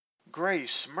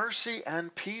Grace, mercy,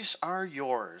 and peace are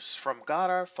yours from God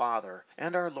our Father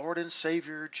and our Lord and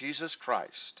Savior Jesus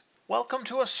Christ. Welcome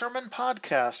to a sermon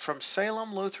podcast from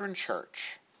Salem Lutheran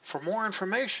Church. For more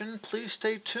information, please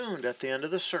stay tuned at the end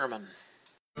of the sermon.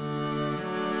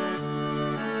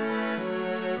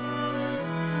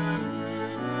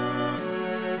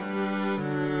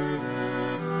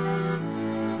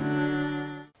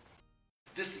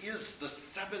 This is the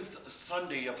seventh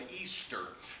Sunday of Easter,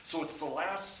 so it's the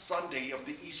last Sunday of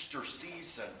the Easter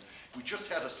season. We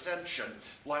just had Ascension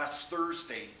last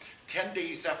Thursday. 10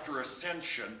 days after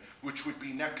Ascension, which would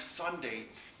be next Sunday,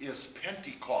 is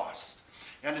Pentecost.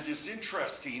 And it is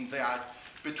interesting that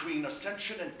between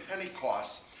Ascension and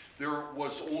Pentecost, there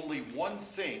was only one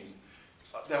thing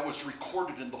that was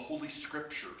recorded in the Holy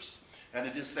Scriptures. And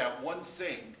it is that one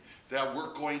thing that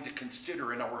we're going to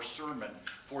consider in our sermon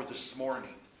for this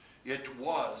morning. It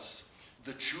was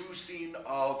the choosing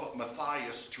of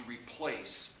Matthias to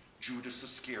replace Judas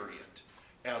Iscariot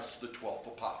as the 12th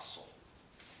apostle.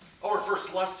 Our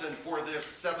first lesson for this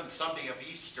seventh Sunday of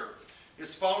Easter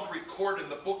is found recorded in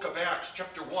the book of Acts,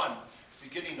 chapter 1,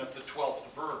 beginning at the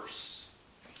 12th verse.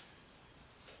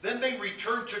 Then they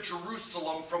returned to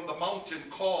Jerusalem from the mountain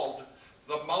called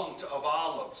the Mount of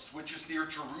Olives, which is near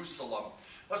Jerusalem,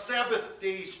 a Sabbath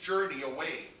day's journey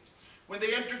away. When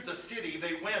they entered the city,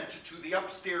 they went to the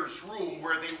upstairs room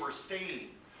where they were staying.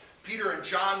 Peter and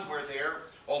John were there,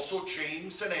 also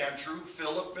James and Andrew,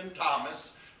 Philip and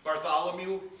Thomas,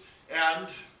 Bartholomew and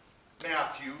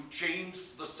Matthew,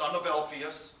 James the son of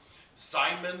Alphaeus,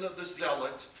 Simon the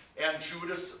Zealot, and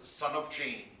Judas son of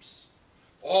James.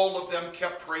 All of them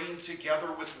kept praying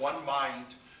together with one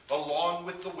mind, along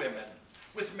with the women,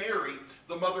 with Mary,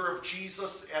 the mother of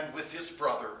Jesus, and with his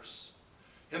brothers.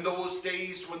 In those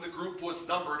days, when the group was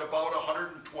numbered about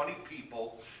 120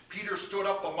 people, Peter stood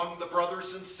up among the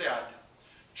brothers and said,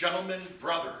 "Gentlemen,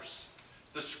 brothers,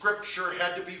 the scripture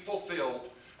had to be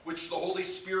fulfilled, which the Holy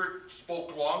Spirit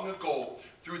spoke long ago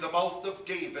through the mouth of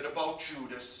David about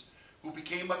Judas, who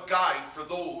became a guide for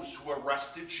those who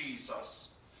arrested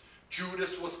Jesus.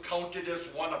 Judas was counted as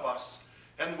one of us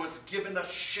and was given a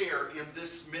share in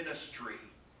this ministry.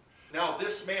 Now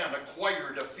this man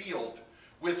acquired a field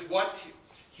with what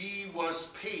he was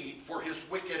paid for his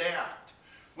wicked act.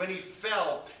 When he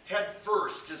fell head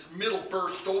first, his middle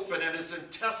burst open and his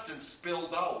intestines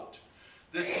spilled out.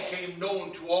 This became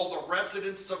known to all the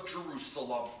residents of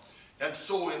Jerusalem, and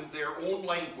so in their own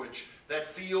language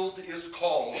that field is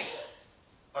called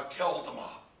Akeldama,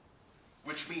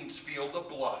 which means field of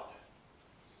blood.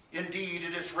 Indeed,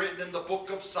 it is written in the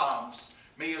book of Psalms,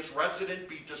 may his residence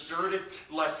be deserted,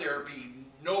 let there be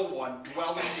no one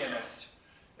dwelling in it,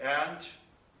 and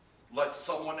let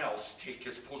someone else take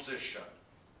his position.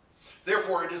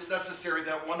 Therefore, it is necessary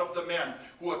that one of the men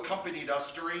who accompanied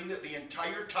us during the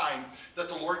entire time that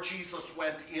the Lord Jesus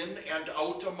went in and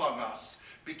out among us,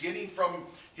 beginning from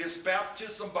his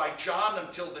baptism by John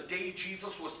until the day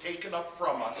Jesus was taken up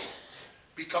from us,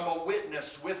 become a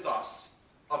witness with us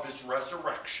of his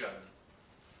resurrection."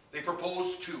 They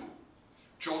proposed two: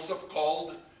 Joseph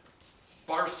called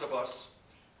Barsabas,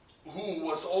 who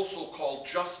was also called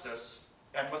Justus,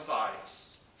 and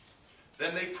Matthias.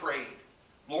 Then they prayed,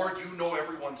 "Lord, you know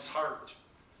everyone's heart.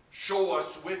 Show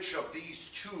us which of these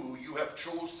two you have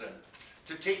chosen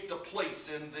to take the place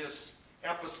in this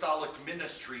apostolic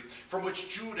ministry from which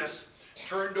Judas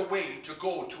turned away to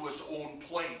go to his own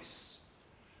place."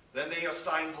 Then they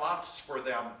assigned lots for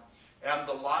them, and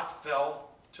the lot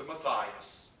fell to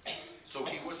Matthias. So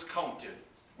he was counted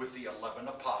with the 11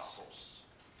 apostles.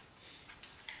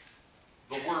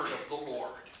 The word of the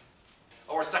Lord.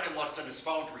 Our second lesson is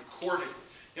found recorded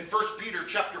in 1 Peter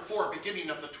chapter 4, beginning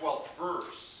at the 12th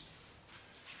verse.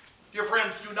 Dear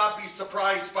friends, do not be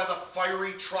surprised by the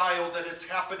fiery trial that is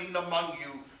happening among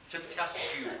you to test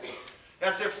you,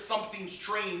 as if something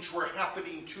strange were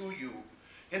happening to you.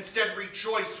 Instead,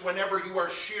 rejoice whenever you are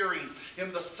sharing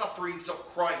in the sufferings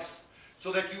of Christ,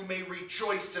 so that you may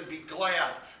rejoice and be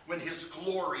glad when his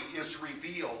glory is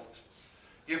revealed.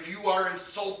 If you are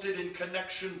insulted in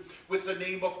connection with the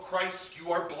name of Christ,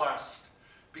 you are blessed,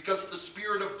 because the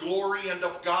Spirit of glory and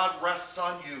of God rests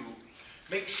on you.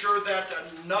 Make sure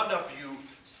that none of you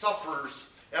suffers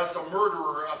as a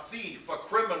murderer, a thief, a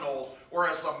criminal, or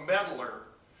as a meddler.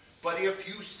 But if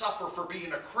you suffer for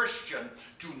being a Christian,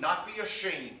 do not be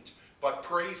ashamed, but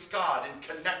praise God in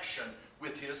connection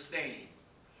with his name.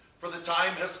 For the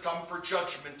time has come for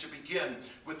judgment to begin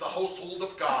with the household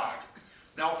of God.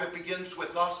 Now if it begins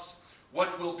with us,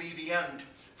 what will be the end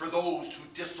for those who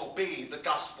disobey the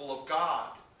gospel of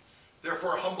God?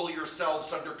 Therefore humble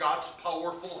yourselves under God's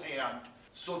powerful hand,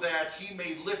 so that he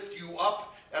may lift you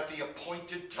up at the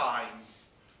appointed time.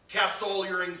 Cast all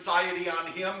your anxiety on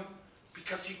him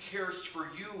because he cares for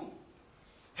you.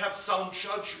 Have sound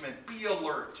judgment. Be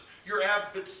alert. Your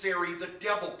adversary, the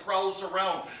devil, prowls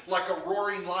around like a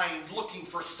roaring lion looking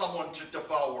for someone to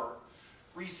devour.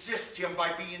 Resist him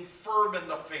by being firm in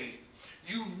the faith.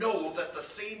 You know that the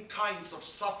same kinds of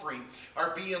suffering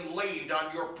are being laid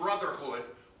on your brotherhood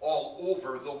all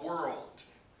over the world.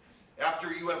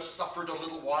 After you have suffered a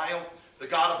little while, the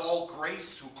God of all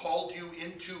grace, who called you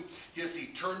into his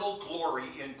eternal glory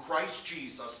in Christ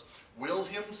Jesus, will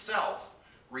himself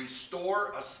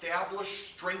restore, establish,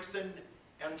 strengthen,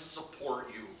 and support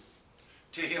you.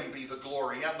 To him be the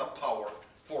glory and the power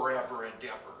forever and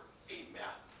ever.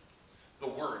 Amen. The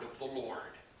word of the Lord.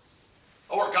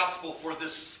 Our gospel for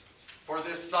this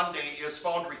Sunday is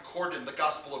found recorded in the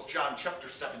Gospel of John, chapter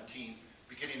 17,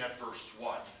 beginning at verse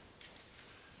 1.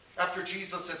 After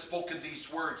Jesus had spoken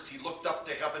these words, he looked up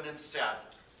to heaven and said,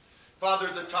 Father,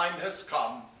 the time has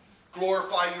come.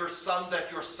 Glorify your Son,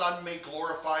 that your Son may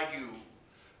glorify you.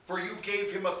 For you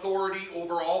gave him authority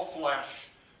over all flesh,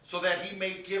 so that he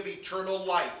may give eternal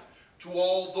life to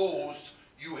all those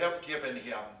you have given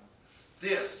him.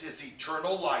 This is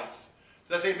eternal life,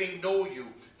 that they may know you,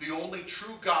 the only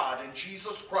true God, and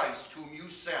Jesus Christ, whom you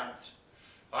sent.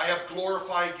 I have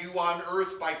glorified you on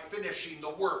earth by finishing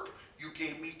the work you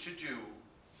gave me to do.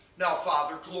 Now,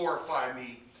 Father, glorify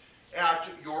me at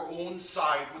your own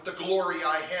side with the glory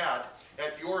I had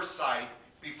at your side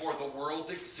before the world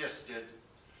existed.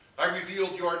 I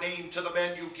revealed your name to the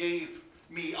men you gave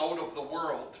me out of the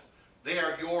world. They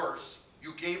are yours.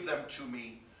 You gave them to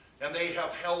me, and they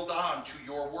have held on to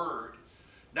your word.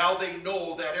 Now they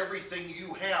know that everything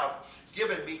you have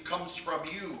given me comes from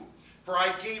you, for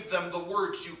I gave them the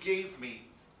words you gave me,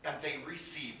 and they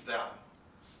received them.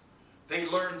 They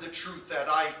learned the truth that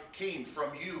I came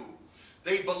from you.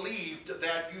 They believed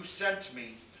that you sent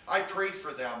me. I pray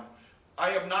for them. I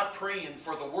am not praying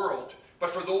for the world, but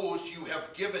for those you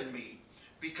have given me,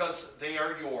 because they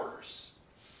are yours.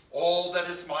 All that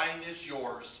is mine is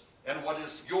yours, and what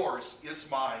is yours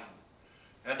is mine,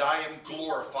 and I am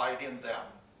glorified in them.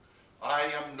 I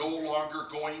am no longer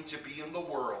going to be in the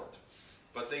world,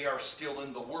 but they are still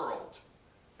in the world,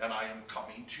 and I am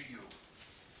coming to you.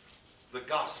 The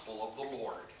gospel of the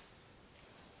Lord.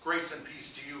 Grace and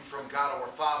peace to you from God our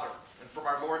Father and from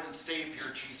our Lord and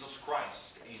Savior Jesus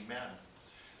Christ. Amen.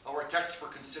 Our text for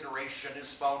consideration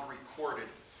is found recorded.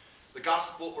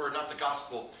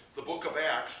 The book of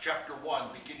Acts, chapter 1,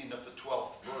 beginning at the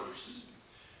 12th verse.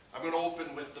 I'm going to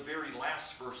open with the very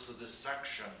last verse of this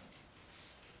section.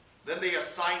 Then they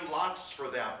assigned lots for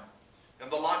them, and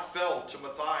the lot fell to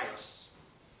Matthias.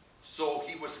 So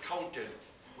he was counted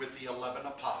with the 11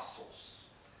 apostles.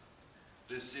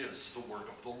 This is the word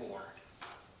of the Lord.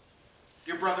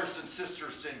 Dear brothers and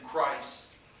sisters in Christ,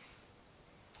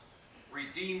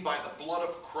 redeemed by the blood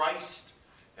of Christ,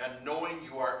 and knowing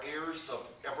you are heirs of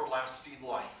everlasting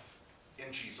life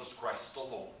in Jesus Christ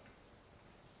alone.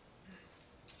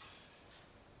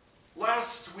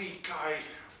 Last week I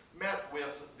met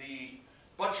with the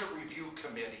Budget Review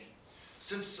Committee.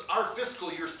 Since our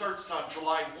fiscal year starts on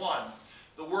July 1,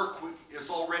 the work is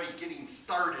already getting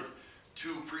started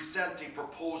to present a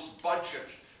proposed budget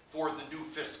for the new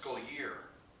fiscal year.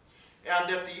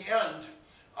 And at the end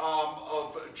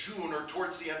of June, or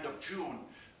towards the end of June,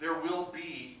 there will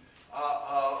be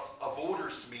a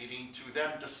voters meeting to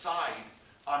then decide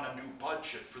on a new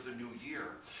budget for the new year.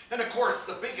 And of course,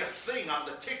 the biggest thing on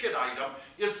the ticket item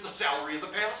is the salary of the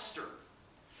pastor.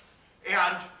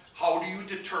 And how do you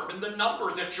determine the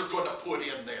number that you're going to put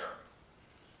in there?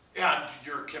 And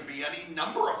there can be any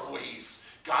number of ways.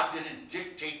 God didn't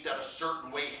dictate that a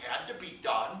certain way had to be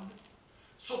done.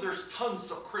 So there's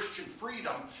tons of Christian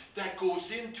freedom that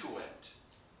goes into it.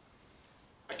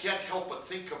 I can't help but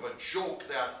think of a joke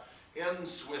that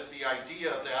ends with the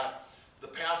idea that the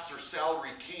pastor's salary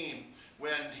came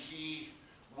when he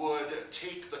would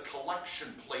take the collection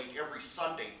plate every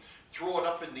Sunday, throw it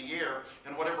up in the air,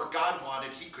 and whatever God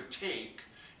wanted he could take,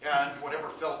 and whatever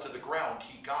fell to the ground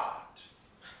he got.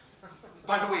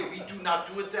 By the way, we do not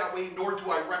do it that way, nor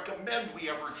do I recommend we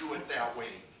ever do it that way,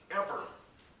 ever.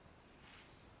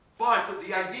 But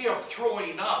the idea of throwing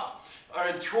it up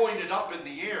in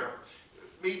the air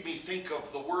made me think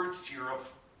of the words here of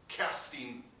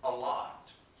casting a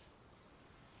lot.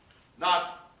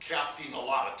 Not casting a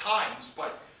lot of times,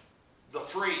 but the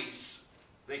phrase,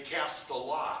 they cast a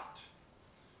lot.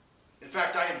 In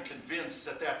fact, I am convinced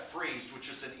that that phrase, which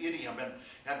is an idiom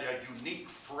and a unique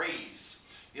phrase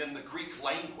in the Greek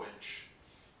language,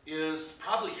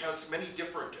 probably has many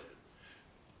different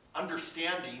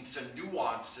understandings and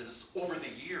nuances over the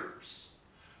years.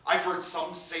 I've heard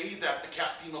some say that the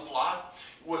casting of lot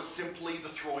was simply the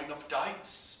throwing of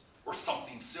dice or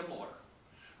something similar.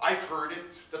 I've heard it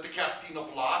that the casting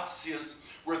of lots is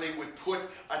where they would put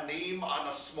a name on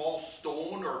a small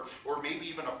stone or maybe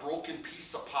even a broken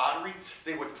piece of pottery.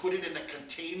 They would put it in a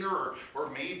container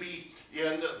or maybe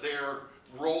in their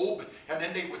robe, and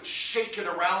then they would shake it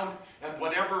around, and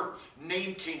whatever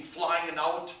name came flying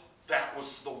out, that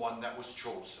was the one that was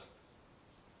chosen.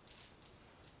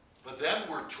 But then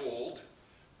we're told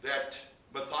that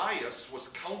Matthias was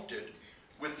counted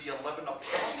with the 11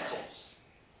 apostles.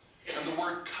 And the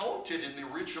word counted in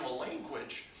the original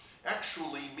language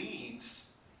actually means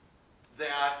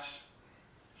that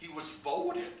he was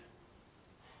voted.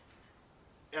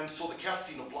 And so the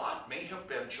casting of lot may have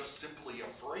been just simply a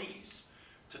phrase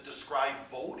to describe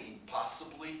voting,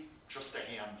 possibly just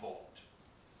a hand vote.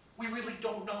 We really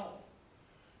don't know.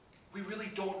 We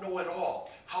really don't know at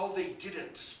all how they did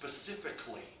it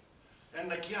specifically.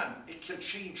 And again, it can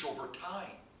change over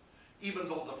time, even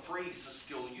though the phrase is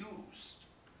still used.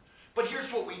 But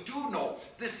here's what we do know.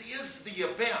 This is the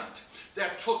event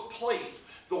that took place,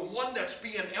 the one that's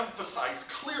being emphasized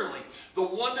clearly, the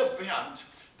one event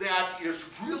that is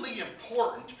really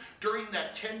important during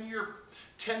that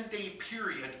 10-day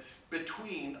period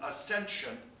between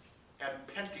Ascension and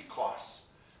Pentecost,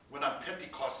 when on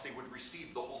Pentecost they would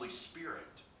receive the Holy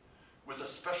Spirit with a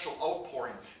special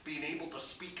outpouring, being able to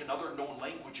speak in other known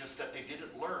languages that they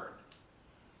didn't learn,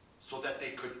 so that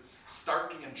they could,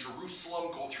 starting in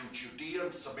Jerusalem, go through Judea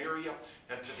and Samaria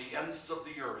and to the ends of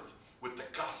the earth with the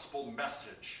gospel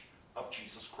message of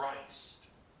Jesus Christ.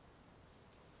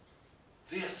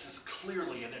 This is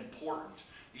clearly an important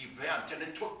event, and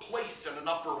it took place in an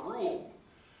upper room.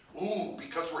 Ooh,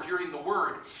 because we're hearing the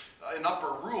word, an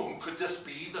upper room. Could this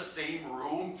be the same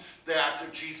room that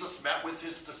Jesus met with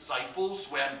his disciples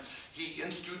when he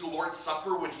instituted the Lord's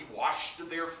Supper, when he washed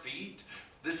their feet?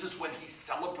 This is when he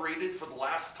celebrated for the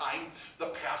last time the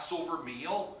Passover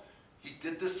meal. He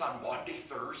did this on Maundy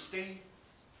Thursday.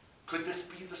 Could this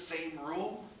be the same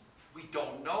room? We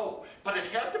don't know. But it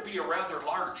had to be a rather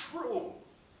large room,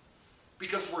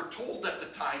 because we're told at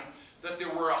the time that there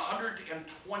were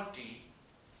 120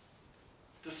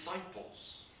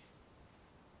 disciples.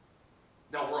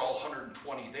 Now, were all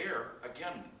 120 there?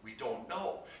 Again, we don't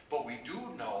know. But we do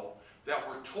know that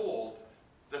we're told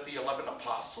that the 11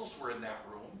 apostles were in that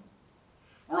room.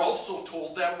 We're also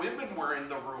told that women were in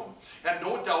the room. And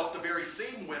no doubt the very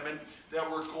same women that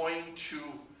were going to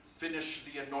finish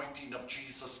the anointing of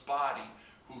Jesus' body,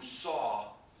 who saw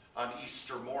on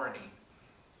Easter morning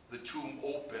the tomb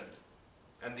open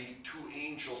and the two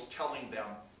angels telling them,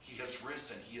 he has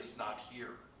risen, he is not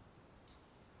here.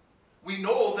 We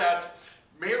know that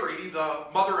Mary, the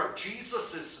mother of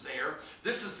Jesus, is there.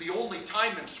 This is the only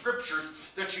time in scriptures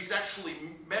that she's actually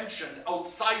mentioned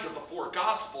outside of the four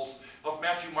Gospels of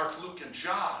Matthew, Mark, Luke, and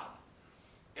John.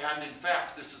 And in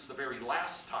fact, this is the very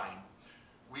last time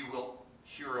we will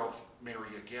hear of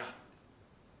Mary again.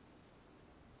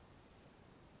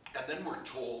 And then we're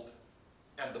told,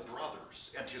 and the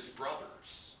brothers, and his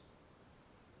brothers.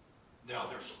 Now,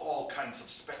 there's all kinds of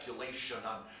speculation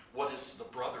on what is the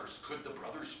brothers. Could the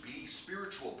brothers be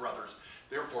spiritual brothers?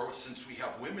 Therefore, since we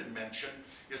have women mentioned,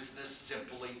 is this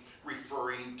simply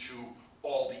referring to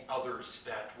all the others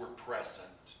that were present?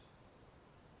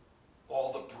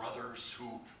 All the brothers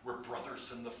who were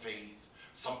brothers in the faith.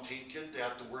 Some take it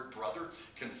that the word brother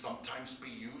can sometimes be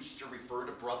used to refer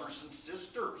to brothers and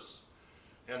sisters.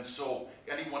 And so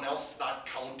anyone else not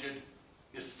counted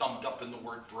is summed up in the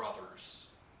word brothers.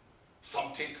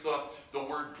 Some take the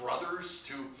word brothers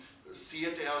to see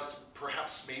it as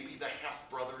perhaps maybe the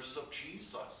half-brothers of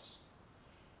Jesus.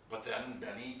 But then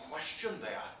many question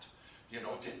that.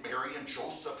 Did Mary and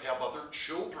Joseph have other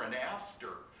children after?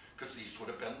 Because these would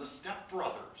have been the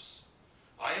stepbrothers.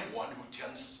 I am one who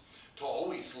tends to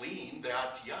always lean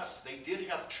that, yes, they did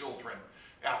have children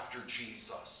after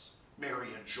Jesus, Mary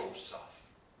and Joseph.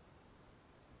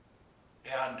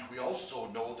 And we also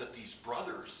know that these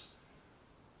brothers,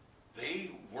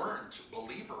 they weren't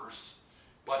believers,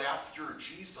 but after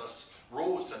Jesus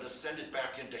rose and ascended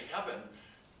back into heaven,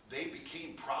 they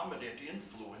became prominent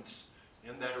influence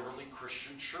in that early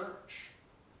Christian church.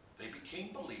 They became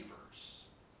believers.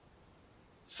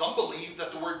 Some believe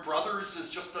that the word brothers is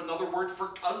just another word for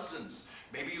cousins.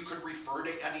 Maybe you could refer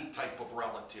to any type of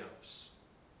relatives.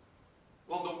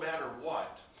 Well, no matter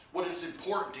what is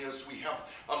important is we have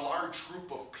a large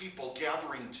group of people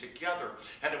gathering together,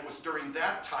 and it was during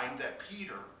that time that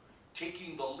Peter,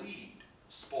 taking the lead,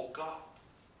 spoke up.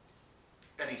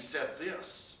 And he said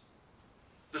this,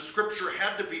 The scripture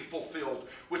had to be fulfilled,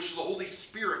 which the Holy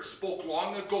Spirit spoke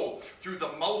long ago through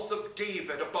the mouth of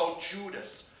David about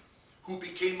Judas, who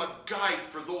became a guide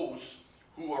for those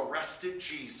who arrested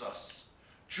Jesus.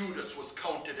 Judas was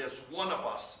counted as one of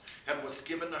us and was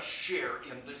given a share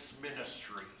in this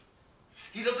ministry.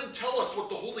 He doesn't tell us what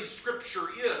the Holy Scripture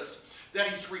is that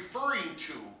he's referring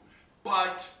to,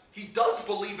 but he does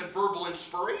believe in verbal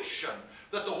inspiration,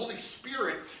 that the Holy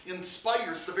Spirit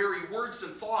inspires the very words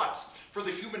and thoughts for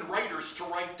the human writers to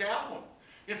write down.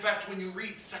 In fact, when you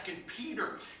read 2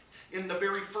 Peter, in the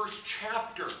very first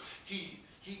chapter, he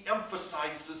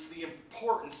emphasizes the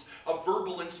importance of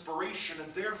verbal inspiration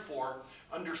and therefore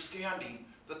understanding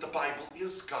that the Bible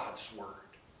is God's Word.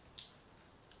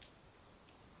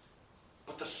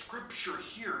 But the scripture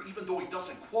here, even though he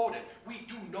doesn't quote it, we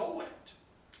do know it.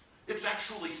 It's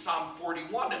actually Psalm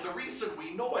 41, and the reason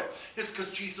we know it is because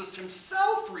Jesus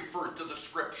himself referred to the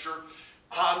scripture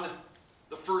on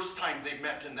the first time they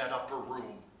met in that upper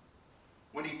room,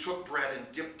 when he took bread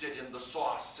and dipped it in the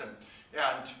sauce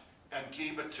and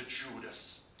gave it to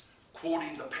Judas,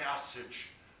 quoting the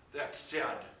passage that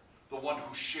said, "The one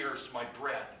who shares my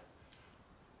bread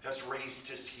has raised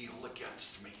his heel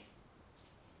against me."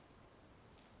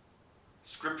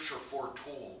 Scripture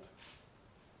foretold,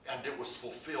 and it was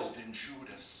fulfilled in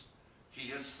Judas.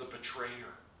 He is the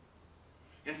betrayer.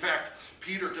 In fact,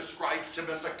 Peter describes him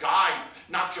as a guide,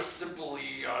 not just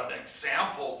simply an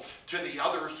example to the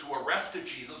others who arrested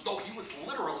Jesus. No, he was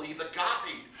literally the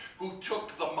guide who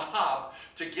took the mob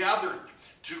together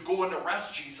to go and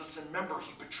arrest Jesus. And remember,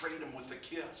 he betrayed him with a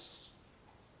kiss.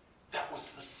 That was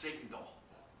the signal.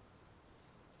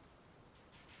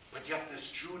 But yet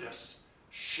this Judas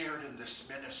shared in this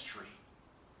ministry.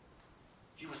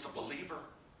 He was a believer.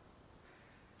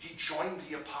 He joined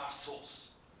the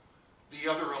apostles, the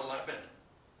other 11,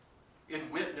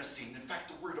 in witnessing. In fact,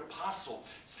 the word apostle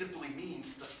simply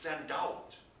means to send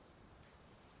out.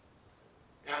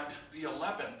 And the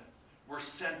 11 were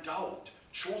sent out,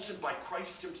 chosen by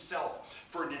Christ himself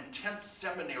for an intense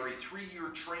seminary, 3-year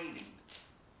training,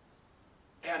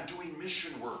 and doing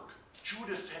mission work.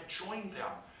 Judas had joined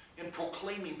them in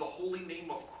proclaiming the holy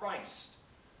name of Christ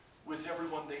with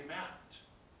everyone they met.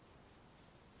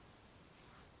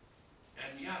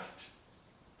 And yet,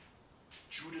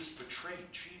 Judas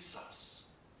betrayed Jesus.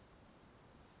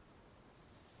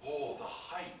 Oh, the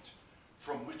height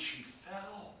from which he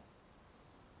fell.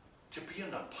 To be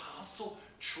an apostle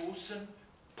chosen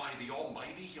by the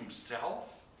Almighty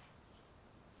himself,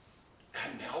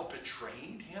 and now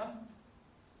betraying him?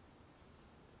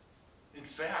 In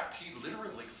fact, he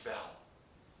literally fell.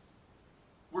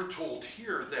 We're told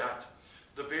here that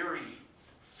the very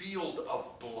field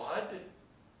of blood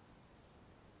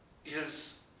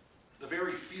is the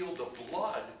very field of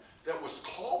blood that was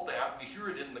called that. We hear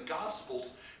it in the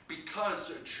Gospels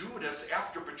because Judas,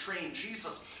 after betraying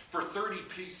Jesus for 30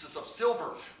 pieces of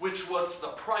silver, which was the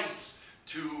price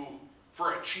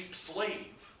for a cheap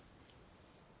slave,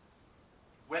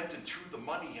 went and threw the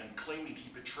money in, claiming he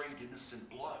betrayed innocent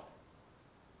blood.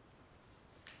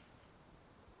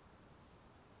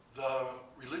 The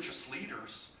religious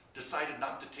leaders decided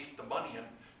not to take the money and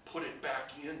put it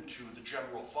back into the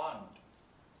general fund.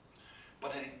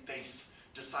 But they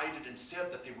decided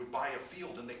instead that they would buy a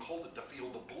field, and they called it the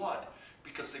field of blood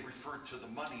because they referred to the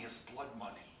money as blood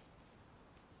money.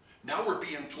 Now we're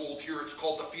being told here it's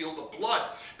called the field of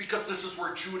blood because this is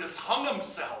where Judas hung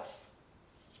himself.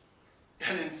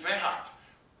 And in fact,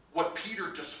 what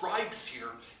Peter describes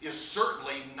here is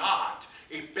certainly not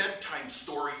a bedtime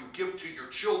story you give to your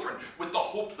children with the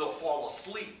hope they'll fall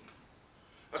asleep.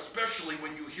 Especially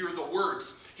when you hear the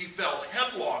words, "He fell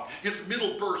headlong, his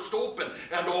middle burst open,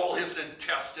 and all his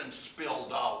intestines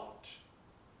spilled out."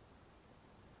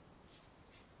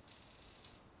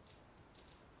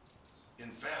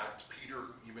 In fact, Peter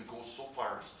even goes so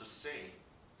far as to say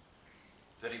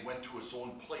that he went to his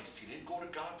own place. He didn't go to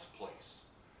God's place.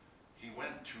 He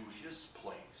went to his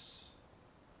place,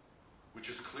 which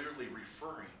is clearly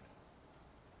referring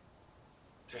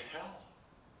to hell.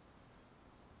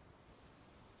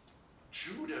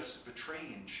 Judas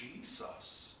betraying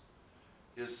Jesus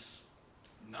is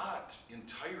not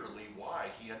entirely why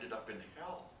he ended up in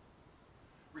hell.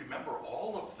 Remember,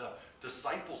 all of the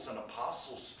disciples and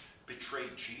apostles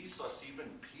betrayed Jesus.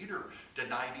 Even Peter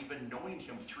denied even knowing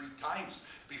him 3 times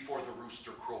before the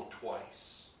rooster crowed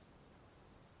twice.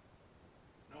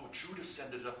 No, Judas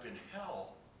ended up in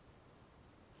hell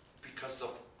because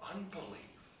of unbelief.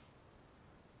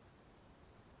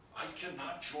 I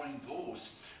cannot join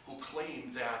those who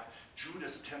claim that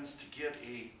Judas tends to get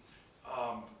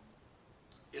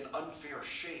an unfair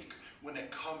shake when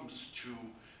it comes to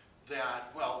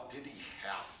that, well, did he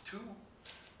have to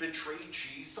betray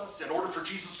Jesus in order for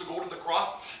Jesus to go to the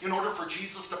cross, in order for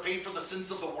Jesus to pay for the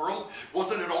sins of the world?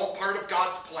 Wasn't it all part of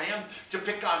God's plan to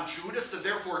pick on Judas, and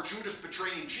therefore Judas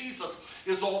betraying Jesus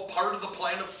is all part of the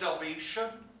plan of salvation?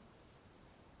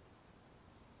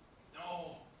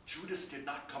 No, Judas did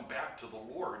not come back to the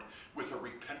Lord with a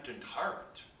repentant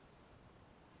heart,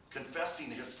 confessing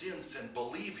his sins and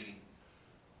believing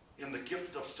in the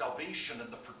gift of salvation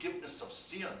and the forgiveness of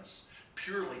sins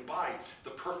purely by the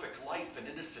perfect life and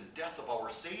innocent death of our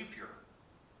Savior.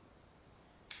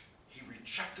 He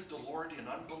rejected the Lord in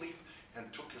unbelief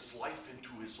and took his life into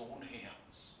his own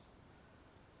hands.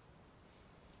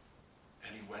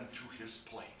 And he went to his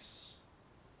place,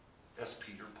 as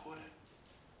Peter put it.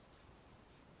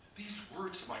 These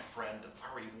words, my friend,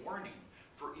 are a warning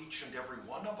for each and every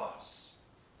one of us.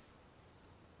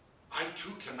 I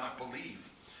too cannot believe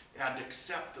and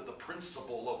accept the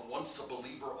principle of once a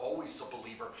believer, always a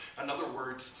believer. In other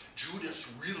words,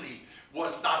 Judas really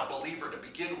was not a believer to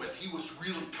begin with. He was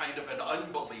really kind of an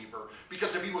unbeliever,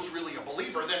 because if he was really a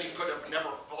believer, then he could have never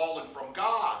fallen from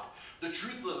God. The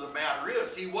truth of the matter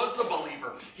is, he was a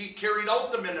believer. He carried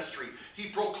out the ministry. He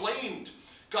proclaimed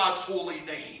God's holy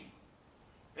name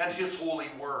and his holy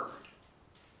word.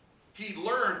 He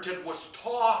learned and was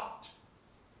taught,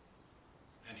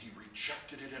 and he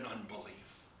rejected it in unbelief.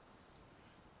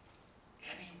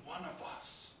 Any one of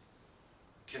us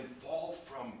can fall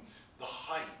from the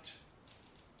height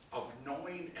of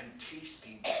knowing and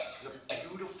tasting the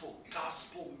beautiful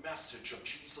gospel message of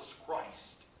Jesus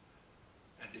Christ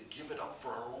and to give it up for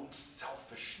our own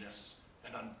selfishness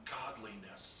and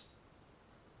ungodliness.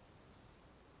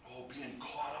 Oh, being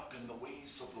caught up in the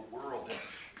ways of the world and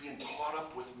being caught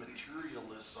up with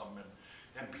materialism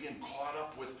and being caught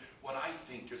up with what I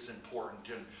think is important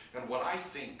and what I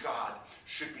think God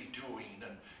should be doing.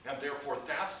 And therefore,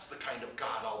 that's the kind of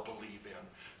God I'll believe in.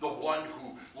 The one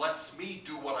who lets me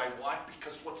do what I want,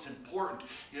 because what's important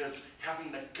is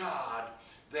having a God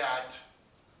that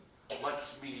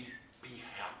lets me be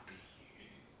happy.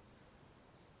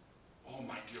 Oh,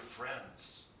 my dear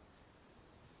friends,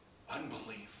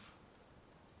 unbelief.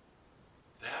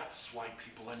 That's why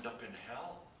people end up in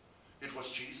hell. It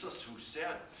was Jesus who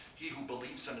said, "He who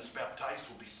believes and is baptized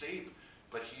will be saved,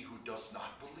 but he who does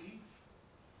not believe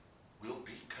will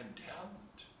be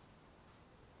condemned."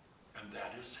 And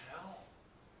that is hell.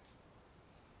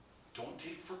 Don't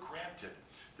take for granted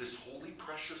this holy,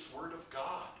 precious word of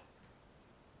God.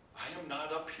 I am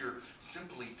not up here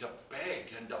simply to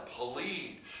beg and to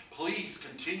plead. Please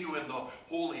continue in the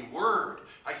holy word.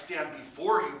 I stand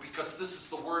before you because this is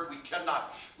the word we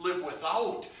cannot live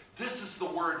without. This is the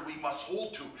word we must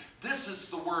hold to. This is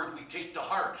the word we take to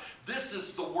heart. This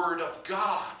is the word of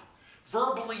God,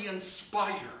 verbally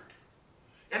inspired.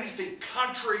 Anything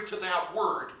contrary to that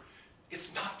word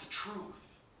is not the truth,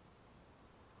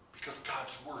 because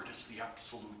God's word is the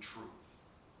absolute truth.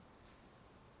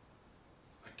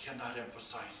 I cannot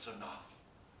emphasize enough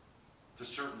to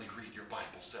certainly read your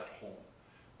Bibles at home.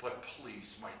 But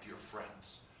please, my dear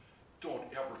friends,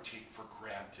 don't ever take for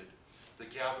granted the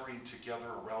gathering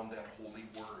together around that holy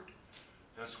word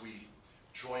as we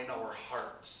join our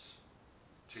hearts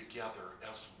together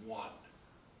as one,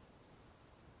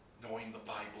 knowing the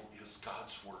Bible is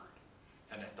God's word,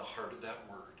 and at the heart of that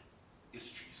word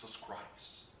is Jesus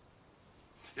Christ.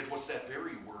 It was that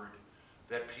very word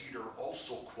that Peter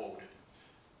also quoted.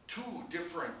 Two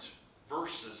different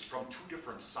verses from two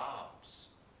different Psalms.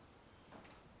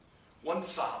 One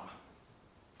Psalm,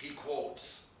 he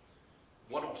quotes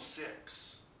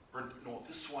 106, or no,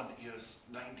 this one is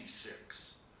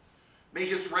 96. "May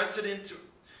his residence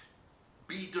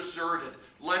be deserted.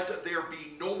 Let there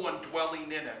be no one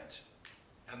dwelling in it."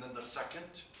 And then the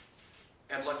second,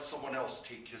 "And let someone else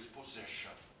take his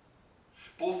position."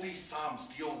 Both these Psalms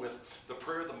deal with the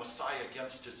prayer of the Messiah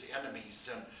against his enemies.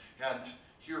 And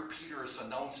here Peter is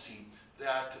announcing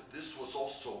that this was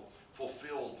also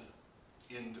fulfilled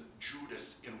in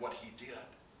Judas in what he did.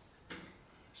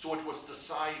 So it was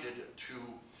decided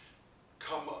to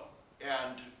come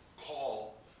and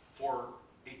call for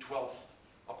a 12th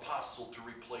apostle to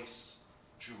replace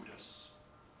Judas.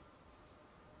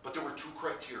 But there were two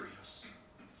criteria.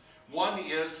 One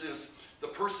is the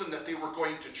person that they were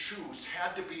going to choose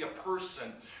had to be a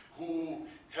person who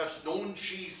has known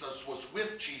Jesus, was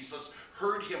with Jesus,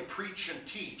 heard him preach and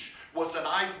teach, was an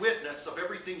eyewitness of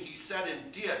everything he said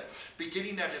and did,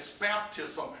 beginning at his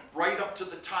baptism right up to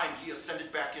the time he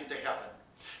ascended back into heaven.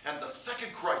 And the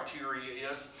second criteria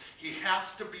is he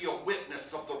has to be a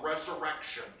witness of the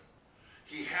resurrection.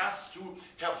 He has to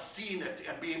have seen it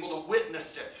and be able to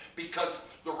witness it, because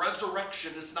the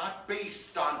resurrection is not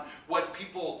based on what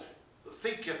people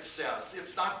think it says.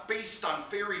 It's not based on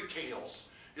fairy tales.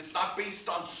 It's not based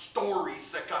on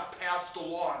stories that got passed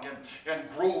along and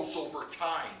grows over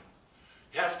time.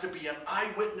 It has to be an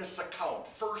eyewitness account,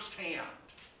 firsthand.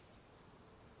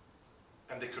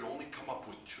 And they could only come up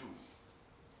with two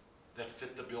that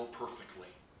fit the bill perfectly.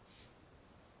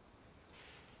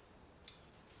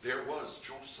 There was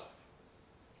Joseph,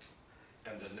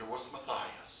 and then there was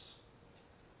Matthias.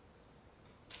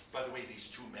 By the way, these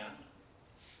two men,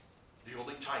 the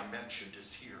only time mentioned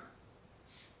is here,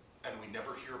 and we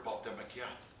never hear about them again.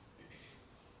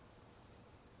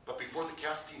 But before the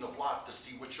casting of lot to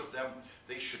see which of them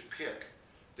they should pick,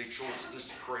 they chose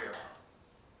this prayer.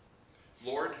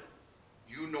 Lord,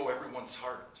 you know everyone's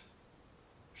heart.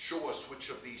 Show us which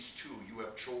of these two you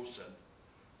have chosen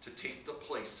to take the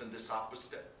place in this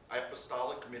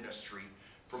apostolic ministry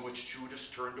from which Judas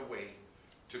turned away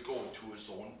to go to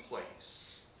his own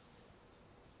place.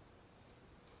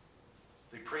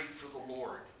 They prayed for the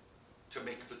Lord to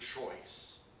make the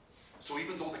choice. So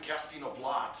even though the casting of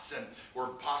lots or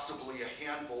possibly a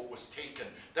hand vote was taken,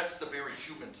 that's the very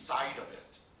human side of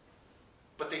it.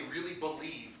 But they really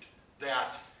believed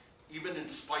that even in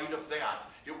spite of that,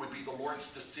 it would be the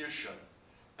Lord's decision,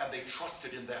 and they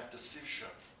trusted in that decision.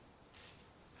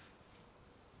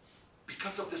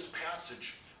 Because of this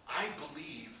passage, I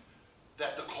believe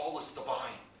that the call is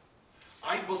divine.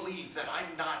 I believe that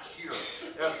I'm not here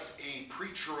as a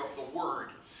preacher of the word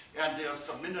and as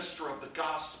a minister of the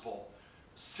gospel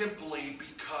simply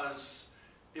because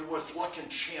it was luck and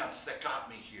chance that got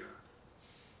me here.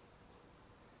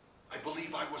 I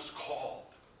believe I was called.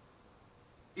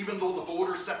 Even though the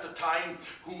voters at the time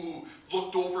who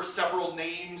looked over several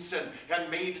names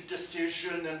and made a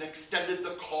decision and extended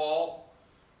the call,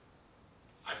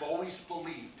 I've always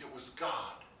believed it was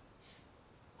God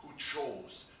who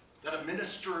chose. That a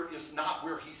minister is not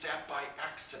where he's at by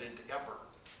accident ever,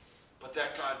 but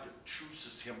that God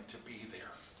chooses him to be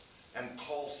there and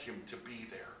calls him to be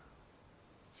there.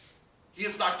 He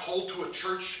is not called to a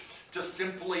church to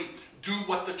simply do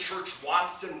what the church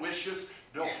wants and wishes.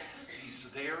 No, he's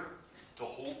there to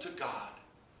hold to God.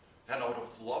 And out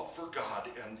of love for God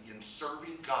and in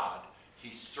serving God, he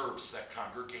serves that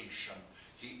congregation.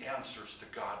 He answers to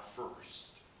God first.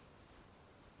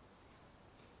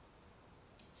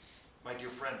 My dear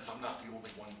friends, I'm not the only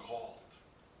one called.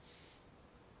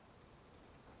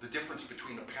 The difference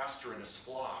between a pastor and his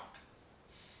flock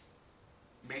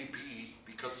may be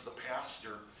because the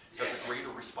pastor has a greater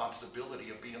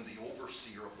responsibility of being the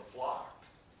overseer of the flock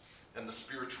and the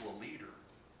spiritual leader.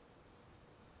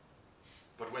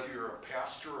 But whether you're a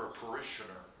pastor or a parishioner,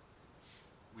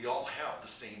 we all have the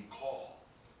same call.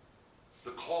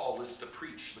 The call is to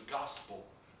preach the gospel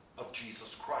of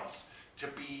Jesus Christ, to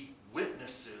be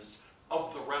witnesses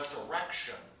of the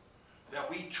resurrection that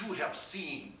we too have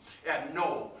seen and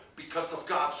know because of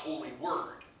God's holy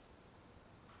word.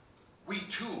 We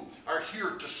too are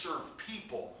here to serve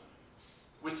people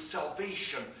with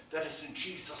salvation that is in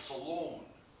Jesus alone.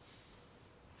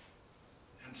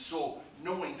 And so,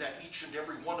 knowing that each and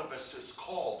every one of us is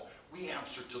called, we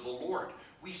answer to the Lord.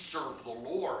 We serve the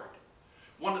Lord.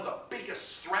 One of the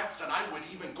biggest threats, and I would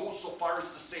even go so far as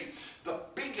to say the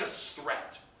biggest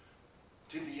threat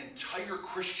to the entire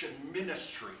Christian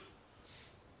ministry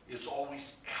is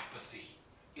always apathy,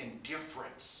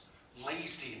 indifference,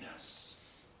 laziness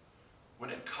when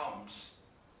it comes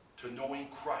to knowing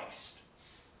Christ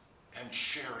and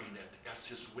sharing it as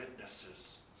his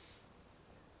witnesses.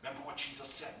 Remember what Jesus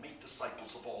said, make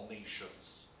disciples of all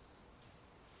nations.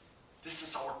 This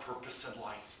is our purpose in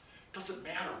life. Doesn't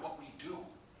matter what we do.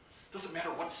 Doesn't matter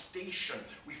what station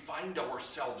we find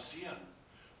ourselves in.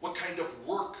 What kind of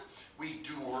work we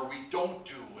do or we don't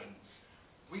do. And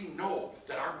we know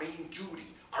that our main duty,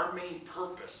 our main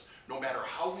purpose, no matter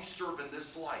how we serve in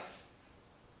this life,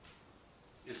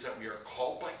 is that we are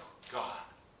called by God.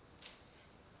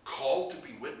 Called to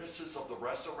be witnesses of the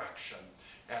resurrection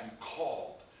and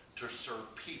called to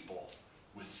serve people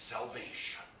with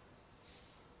salvation.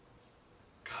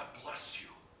 God bless you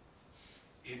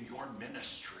in your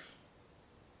ministry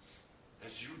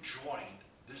as you join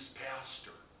this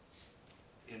pastor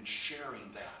in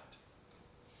sharing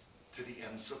that to the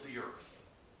ends of the earth,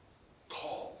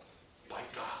 called by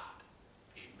God.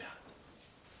 Amen.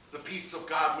 The peace of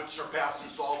God which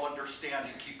surpasses all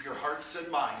understanding, keep your hearts and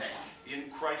minds in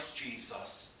Christ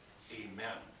Jesus.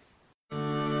 Amen.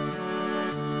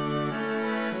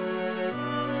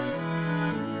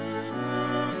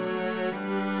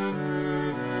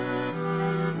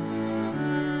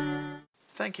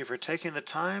 Thank you for taking the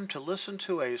time to listen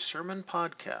to a sermon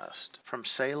podcast from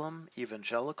Salem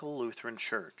Evangelical Lutheran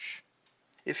Church.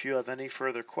 If you have any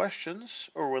further questions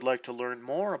or would like to learn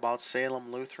more about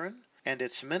Salem Lutheran and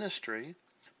its ministry,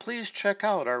 please check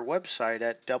out our website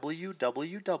at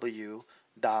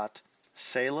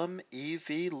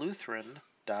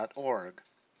www.salemevlutheran.org.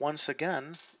 Once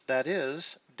again, that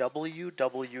is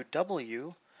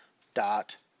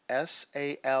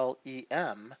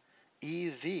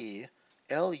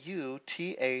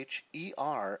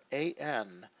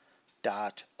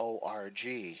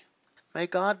May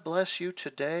God bless you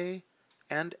today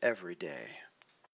and every day.